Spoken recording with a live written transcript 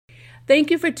Thank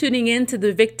you for tuning in to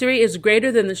the Victory is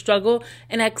Greater Than the Struggle,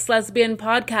 an ex-lesbian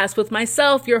podcast with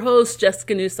myself, your host,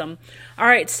 Jessica Newsom. All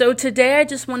right, so today I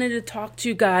just wanted to talk to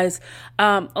you guys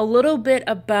a little bit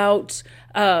about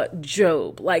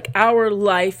Job, like our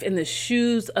life in the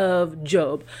shoes of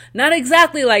Job. Not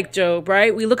exactly like Job,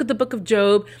 right? We look at the book of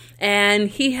Job and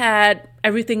he had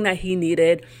everything that he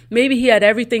needed. Maybe he had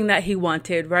everything that he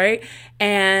wanted, right?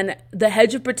 And the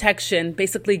hedge of protection,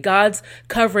 basically God's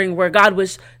covering where God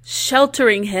was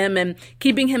sheltering him and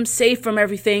keeping him safe from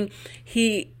everything.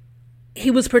 He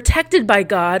was protected by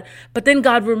God, but then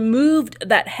God removed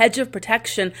that hedge of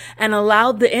protection and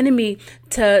allowed the enemy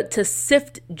to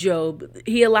sift Job.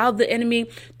 He allowed the enemy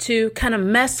to kind of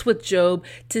mess with Job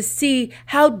to see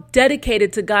how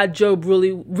dedicated to God Job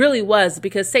really was,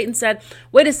 because Satan said,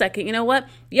 wait a second, you know what?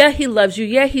 Yeah, he loves you.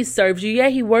 Yeah, he serves you. Yeah,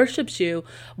 he worships you.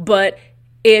 But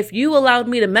if you allowed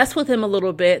me to mess with him a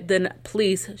little bit, then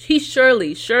please, he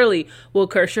surely will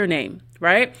curse your name,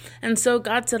 right? And so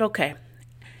God said, okay.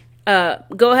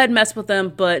 Go ahead and mess with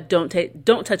him, but don't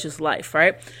touch his life,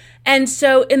 right? And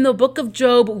so in the book of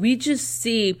Job, we just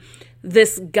see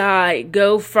this guy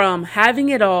go from having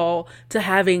it all to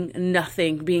having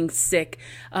nothing, being sick,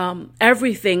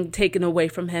 everything taken away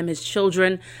from him, his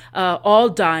children, all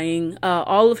dying,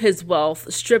 all of his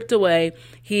wealth stripped away.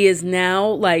 He is now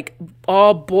like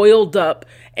all boiled up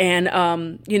and,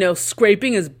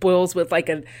 scraping his boils with like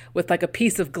a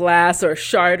piece of glass or a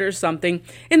shard or something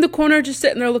in the corner, just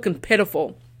sitting there looking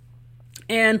pitiful.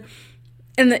 And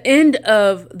in the end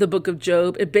of the book of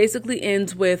Job, it basically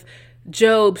ends with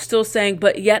Job still saying,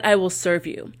 but yet I will serve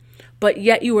you. But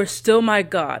yet you are still my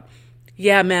God.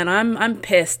 Yeah, man, I'm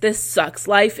pissed. This sucks.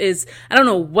 Life is, I don't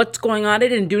know what's going on. I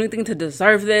didn't do anything to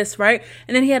deserve this, right?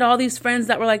 And then he had all these friends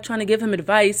that were like trying to give him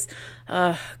advice.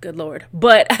 Good Lord.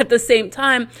 But at the same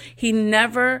time, he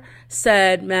never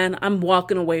said, man, I'm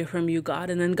walking away from you,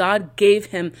 God. And then God gave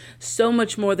him so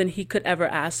much more than he could ever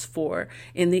ask for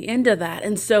in the end of that.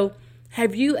 And so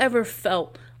have you ever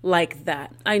felt like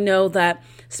that? I know that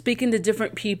speaking to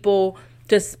different people,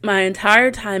 just my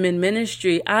entire time in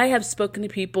ministry, I have spoken to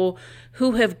people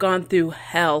who have gone through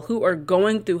hell, who are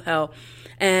going through hell.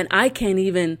 And I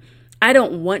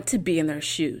don't want to be in their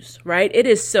shoes, right? It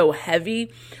is so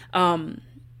heavy. And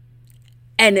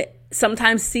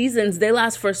sometimes seasons, they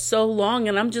last for so long.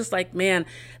 And I'm just like, man,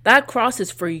 that cross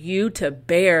is for you to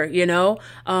bear,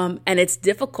 and it's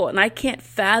difficult. And I can't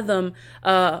fathom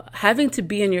having to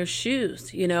be in your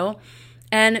shoes,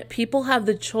 And people have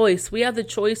the choice. We have the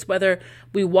choice whether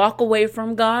we walk away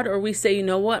from God or we say, you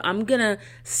know what, I'm going to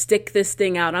stick this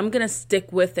thing out. I'm going to stick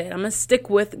with it. I'm going to stick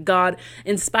with God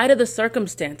in spite of the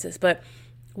circumstances. But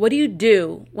what do you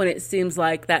do when it seems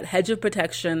like that hedge of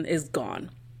protection is gone?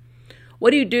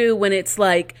 What do you do when it's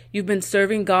like you've been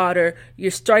serving God or you're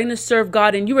starting to serve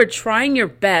God and you are trying your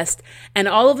best and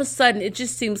all of a sudden it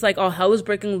just seems like all hell is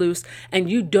breaking loose and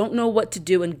you don't know what to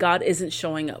do and God isn't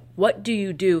showing up? What do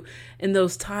you do in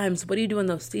those times? What do you do in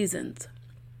those seasons?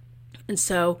 And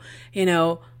so,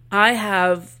 I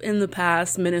have in the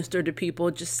past ministered to people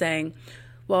just saying,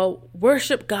 well,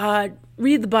 worship God,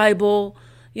 read the Bible,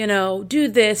 do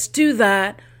this, do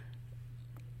that.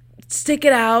 Stick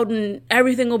it out and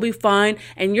everything will be fine.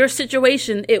 And your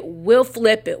situation, it will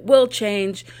flip. It will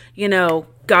change.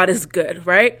 God is good,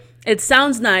 right? It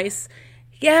sounds nice.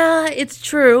 Yeah, it's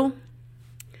true.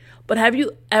 But have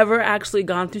you ever actually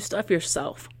gone through stuff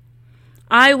yourself?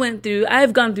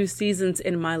 I've gone through seasons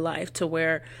in my life to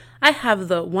where I have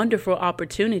the wonderful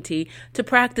opportunity to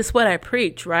practice what I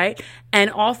preach, right? And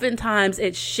oftentimes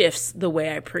it shifts the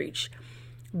way I preach.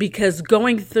 Because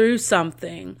going through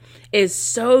something is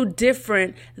so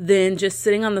different than just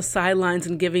sitting on the sidelines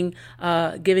and giving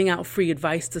out free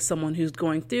advice to someone who's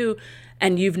going through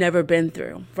and you've never been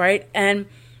through, right? And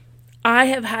I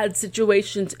have had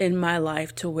situations in my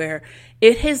life to where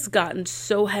it has gotten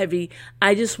so heavy,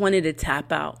 I just wanted to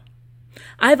tap out.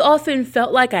 I've often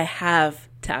felt like I have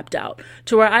tapped out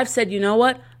to where I've said, you know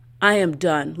what? I am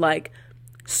done. Like,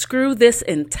 screw this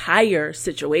entire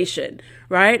situation,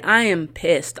 right? I am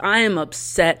pissed. I am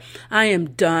upset. I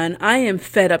am done. I am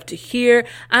fed up to here.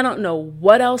 I don't know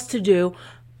what else to do.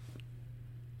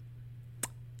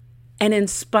 And in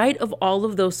spite of all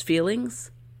of those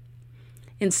feelings,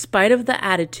 in spite of the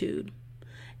attitude,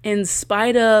 in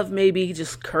spite of maybe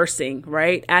just cursing,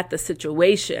 right, at the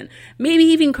situation, maybe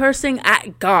even cursing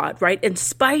at God, right? In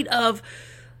spite of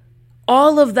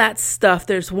all of that stuff,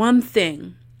 there's one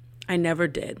thing I never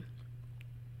did.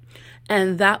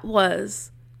 And that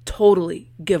was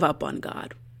totally give up on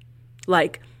God.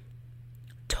 Like,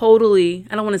 totally,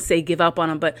 I don't want to say give up on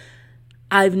him, but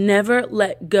I've never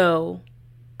let go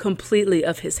completely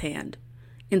of his hand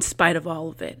in spite of all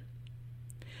of it.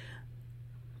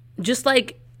 Just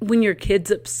like when your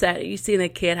kid's upset, you see a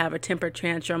kid have a temper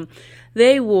tantrum,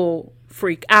 they will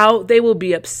freak out, they will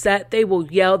be upset, they will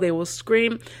yell, they will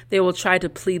scream, they will try to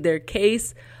plead their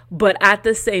case. But at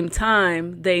the same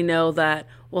time, they know that,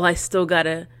 well, I'm still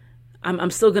going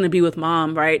to be with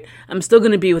mom, right? I'm still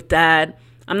going to be with dad.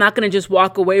 I'm not going to just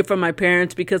walk away from my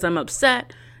parents because I'm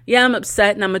upset. Yeah, I'm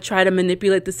upset and I'm going to try to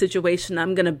manipulate the situation.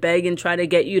 I'm going to beg and try to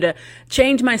get you to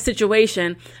change my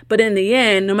situation. But in the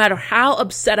end, no matter how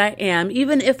upset I am,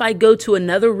 even if I go to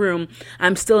another room,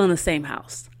 I'm still in the same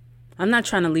house. I'm not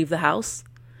trying to leave the house.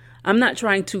 I'm not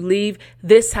trying to leave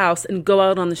this house and go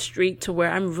out on the street to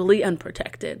where I'm really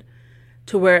unprotected,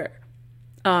 to where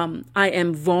I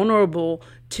am vulnerable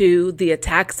to the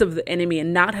attacks of the enemy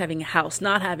and not having a house,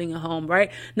 not having a home,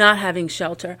 right? Not having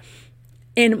shelter.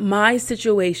 In my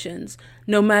situations,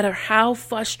 no matter how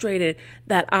frustrated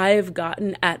that I have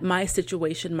gotten at my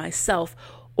situation, myself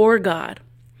or God,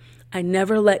 I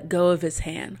never let go of his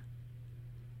hand.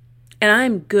 And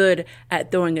I'm good at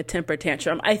throwing a temper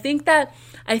tantrum. I think that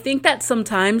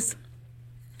sometimes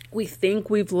we think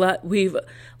we've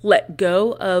let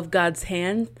go of God's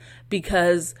hand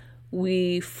because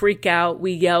we freak out,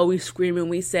 we yell, we scream, and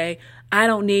we say, I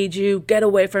don't need you, get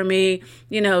away from me,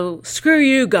 screw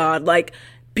you, God. Like,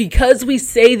 because we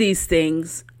say these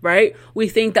things, right? We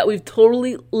think that we've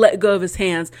totally let go of his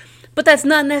hands, but that's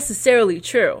not necessarily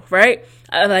true, right?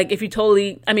 Okay, here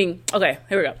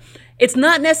we go. It's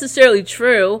not necessarily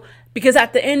true because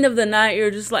at the end of the night, you're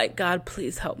just like, God,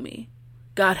 please help me.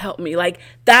 God, help me. Like,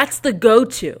 that's the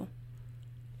go-to.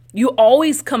 You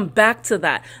always come back to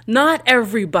that. Not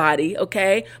everybody,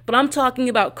 okay? But I'm talking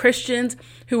about Christians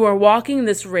who are walking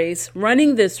this race,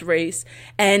 running this race,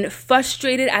 and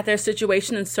frustrated at their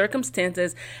situation and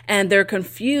circumstances, and they're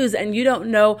confused, and you don't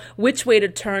know which way to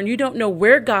turn. You don't know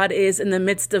where God is in the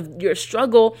midst of your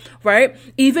struggle, right?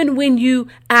 Even when you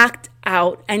act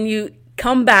out and you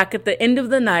come back at the end of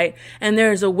the night, and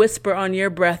there's a whisper on your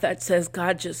breath that says,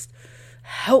 God, just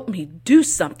help me do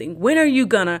something. When are you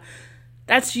gonna?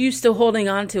 That's you still holding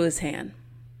on to his hand.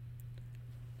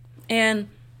 And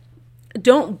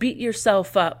don't beat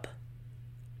yourself up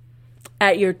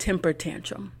at your temper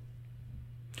tantrum.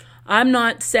 I'm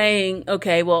not saying,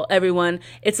 okay, well, everyone,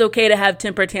 it's okay to have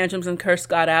temper tantrums and curse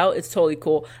God out. It's totally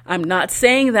cool. I'm not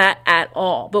saying that at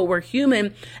all, but we're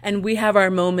human and we have our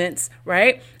moments,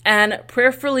 right? And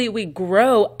prayerfully, we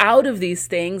grow out of these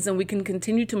things and we can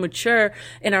continue to mature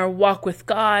in our walk with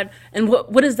God. And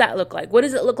what does that look like? What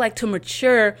does it look like to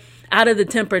mature out of the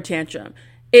temper tantrum?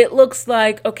 It looks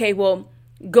like, okay, well,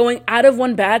 going out of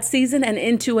one bad season and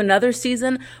into another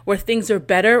season where things are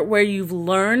better, where you've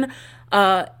learned,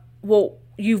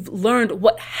 you've learned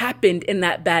what happened in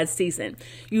that bad season.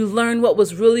 You learned what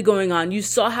was really going on. You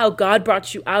saw how God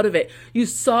brought you out of it. You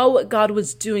saw what God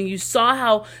was doing. You saw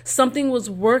how something was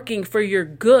working for your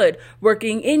good,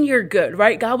 working in your good,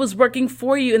 right? God was working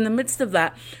for you in the midst of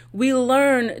that. We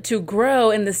learn to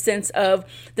grow in the sense of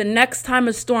the next time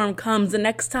a storm comes, the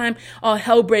next time all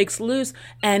hell breaks loose,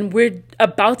 and we're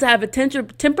about to have a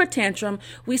temper tantrum,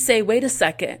 we say, wait a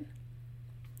second.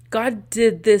 God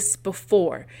did this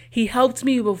before. He helped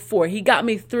me before. He got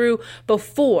me through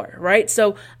before, right?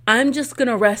 So I'm just going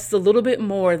to rest a little bit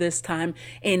more this time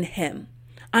in him.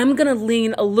 I'm going to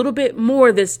lean a little bit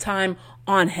more this time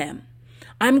on him.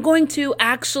 I'm going to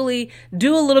actually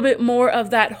do a little bit more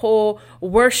of that whole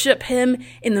worship him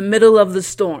in the middle of the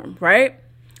storm, right?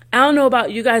 I don't know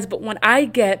about you guys, but when I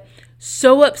get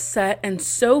so upset and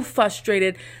so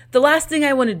frustrated, the last thing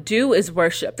I want to do is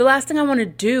worship. The last thing I want to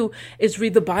do is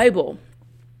read the Bible.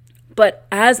 But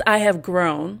as I have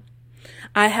grown,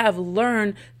 I have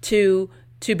learned to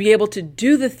be able to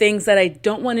do the things that I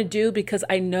don't want to do because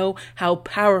I know how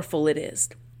powerful it is.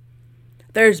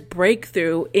 There's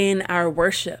breakthrough in our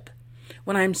worship.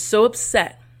 When I'm so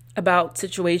upset about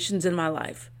situations in my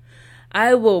life,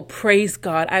 I will praise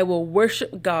God. I will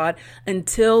worship God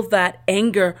until that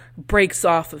anger breaks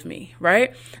off of me,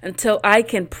 right? Until I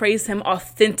can praise him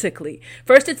authentically.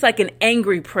 First, it's like an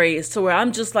angry praise to where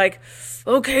I'm just like,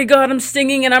 okay, God, I'm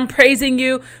singing and I'm praising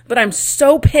you, but I'm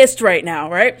so pissed right now,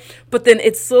 right? But then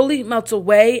it slowly melts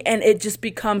away and it just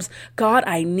becomes, God,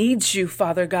 I need you,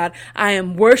 Father God. I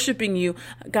am worshiping you.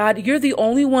 God, you're the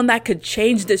only one that could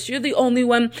change this. You're the only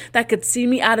one that could see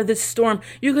me out of this storm.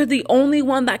 You're the only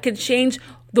one that could change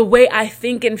the way I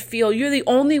think and feel. You're the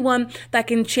only one that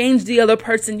can change the other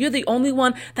person. You're the only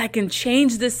one that can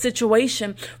change this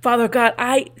situation. Father God,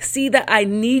 I see that I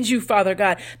need you, Father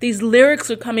God. These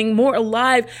lyrics are coming more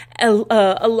alive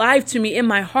to me in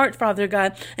my heart, Father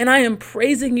God. And I am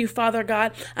praising you, Father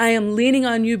God. I am leaning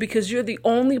on you because you're the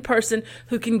only person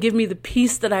who can give me the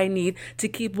peace that I need to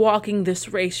keep walking this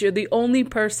race. You're the only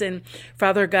person,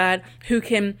 Father God, who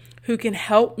can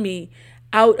help me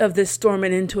out of this storm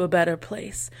and into a better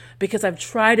place, because I've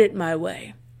tried it my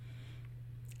way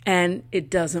and it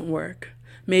doesn't work.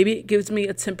 Maybe it gives me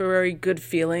a temporary good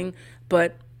feeling,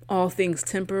 but all things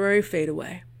temporary fade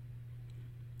away.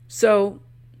 So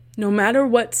no matter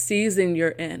what season you're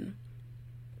in,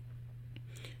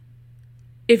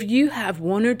 if you have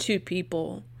one or two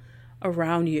people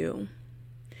around you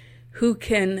who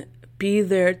can be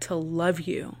there to love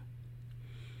you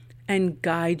and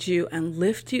guide you and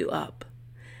lift you up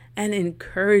and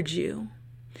encourage you,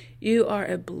 you are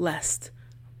a blessed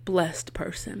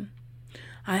person.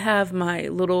 I have my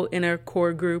little inner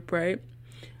core group, right,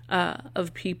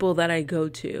 of people that I go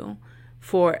to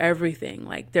for everything.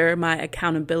 Like, they're my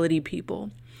accountability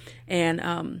people.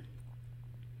 And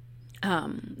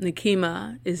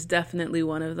Nikema is definitely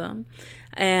one of them.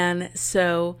 And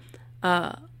so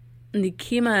Nikema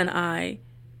and I,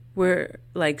 we're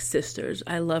like sisters.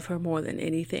 I love her more than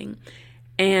anything.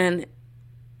 And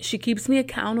she keeps me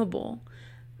accountable,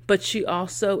 but she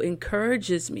also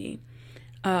encourages me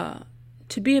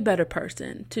to be a better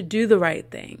person, to do the right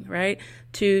thing, right?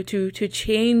 To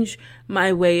change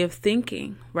my way of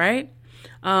thinking, right?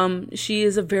 She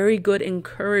is a very good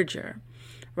encourager,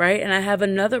 right? And I have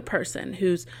another person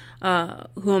who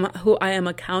I am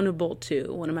accountable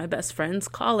to, one of my best friends,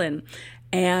 Colin.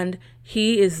 And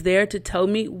he is there to tell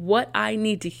me what I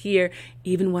need to hear,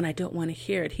 even when I don't want to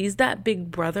hear it. He's that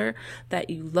big brother that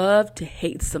you love to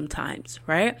hate sometimes,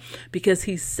 right? Because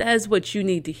he says what you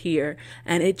need to hear,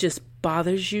 and it just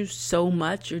bothers you so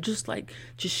much. You're just like,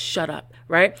 just shut up,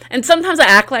 right? And sometimes I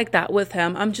act like that with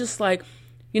him. I'm just like,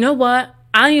 you know what?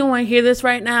 I don't even want to hear this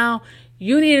right now.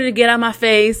 You needed to get out of my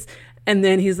face. And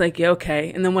then he's like, yeah, okay.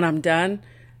 And then when I'm done,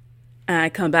 and I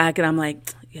come back and I'm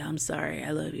like, yeah, I'm sorry.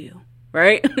 I love you.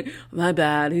 Right? My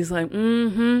bad. He's like,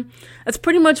 That's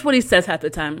pretty much what he says half the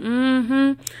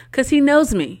time. Because he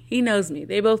knows me. He knows me.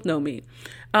 They both know me.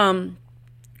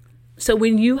 So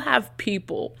when you have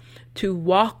people to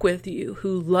walk with you,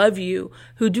 who love you,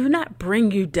 who do not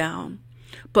bring you down,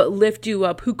 but lift you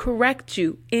up, who correct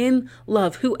you in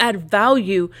love, who add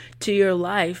value to your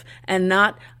life, and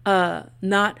not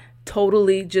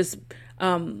totally just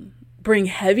bring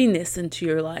heaviness into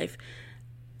your life,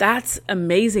 that's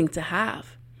amazing to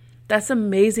have. That's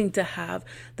amazing to have.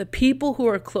 The people who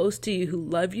are close to you, who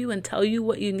love you and tell you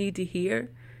what you need to hear,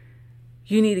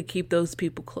 you need to keep those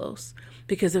people close,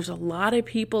 because there's a lot of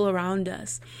people around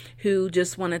us who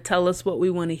just want to tell us what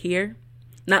we want to hear,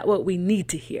 not what we need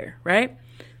to hear, right?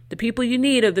 The people you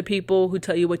need are the people who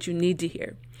tell you what you need to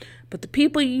hear. But the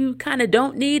people you kind of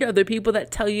don't need are the people that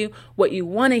tell you what you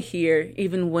want to hear,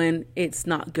 even when it's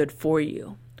not good for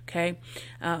you, okay?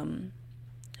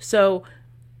 So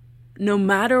no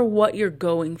matter what you're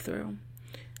going through,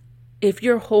 if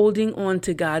you're holding on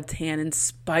to God's hand in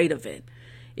spite of it,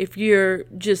 if you're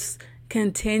just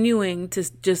continuing to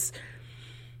just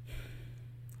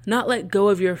not let go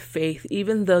of your faith,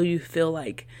 even though you feel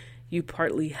like you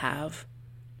partly have,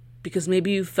 because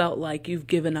maybe you felt like you've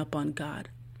given up on God.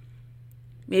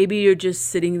 Maybe you're just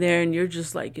sitting there and you're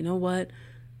just like, you know what?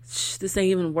 This ain't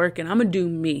even working. I'm going to do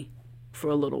me for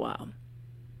a little while.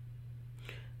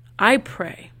 I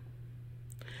pray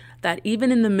that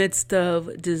even in the midst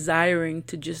of desiring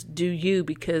to just do you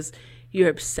because you're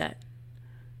upset,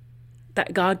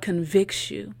 that God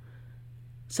convicts you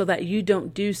so that you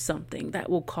don't do something that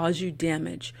will cause you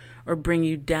damage or bring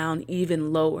you down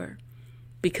even lower.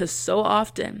 Because so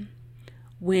often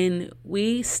when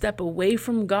we step away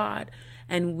from God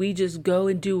and we just go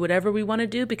and do whatever we want to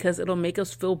do because it'll make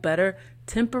us feel better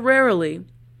temporarily,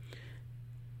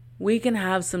 we can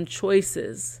have some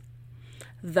choices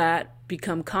that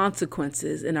become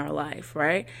consequences in our life,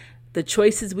 right? The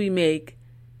choices we make,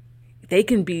 they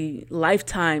can be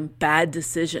lifetime bad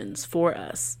decisions for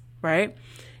us, right?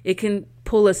 It can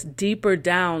pull us deeper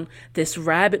down this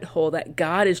rabbit hole that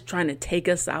God is trying to take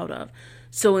us out of.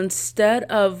 So instead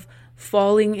of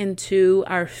falling into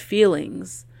our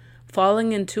feelings,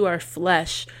 falling into our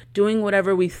flesh, doing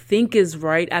whatever we think is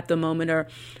right at the moment or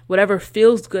whatever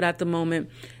feels good at the moment,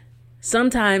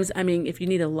 sometimes, if you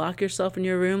need to lock yourself in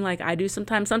your room like I do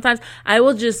sometimes I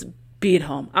will just be at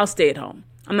home. I'll stay at home.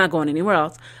 I'm not going anywhere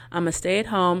else. I'm going to stay at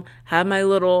home, have my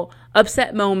little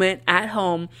upset moment at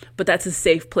home, but that's a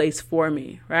safe place for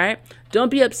me, right? Don't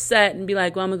be upset and be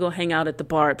like, well, I'm going to go hang out at the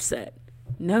bar upset.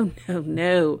 No, no,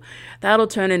 no. That'll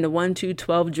turn into 1, 2,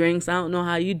 12 drinks. I don't know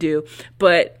how you do,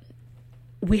 but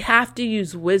we have to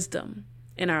use wisdom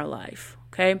in our life.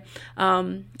 Okay.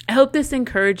 I hope this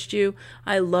encouraged you.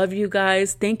 I love you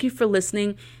guys. Thank you for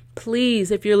listening. Please,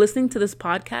 if you're listening to this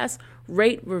podcast,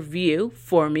 rate, review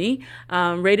for me,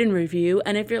 rate and review.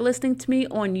 And if you're listening to me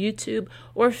on YouTube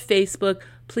or Facebook,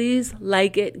 please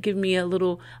like it. Give me a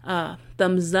little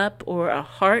thumbs up or a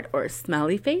heart or a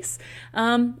smiley face,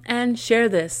 and share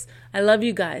this. I love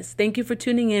you guys. Thank you for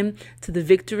tuning in to the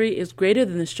Victory is Greater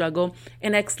Than the Struggle,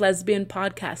 an ex-lesbian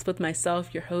podcast with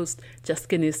myself, your host,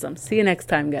 Jessica Newsom. See you next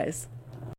time, guys.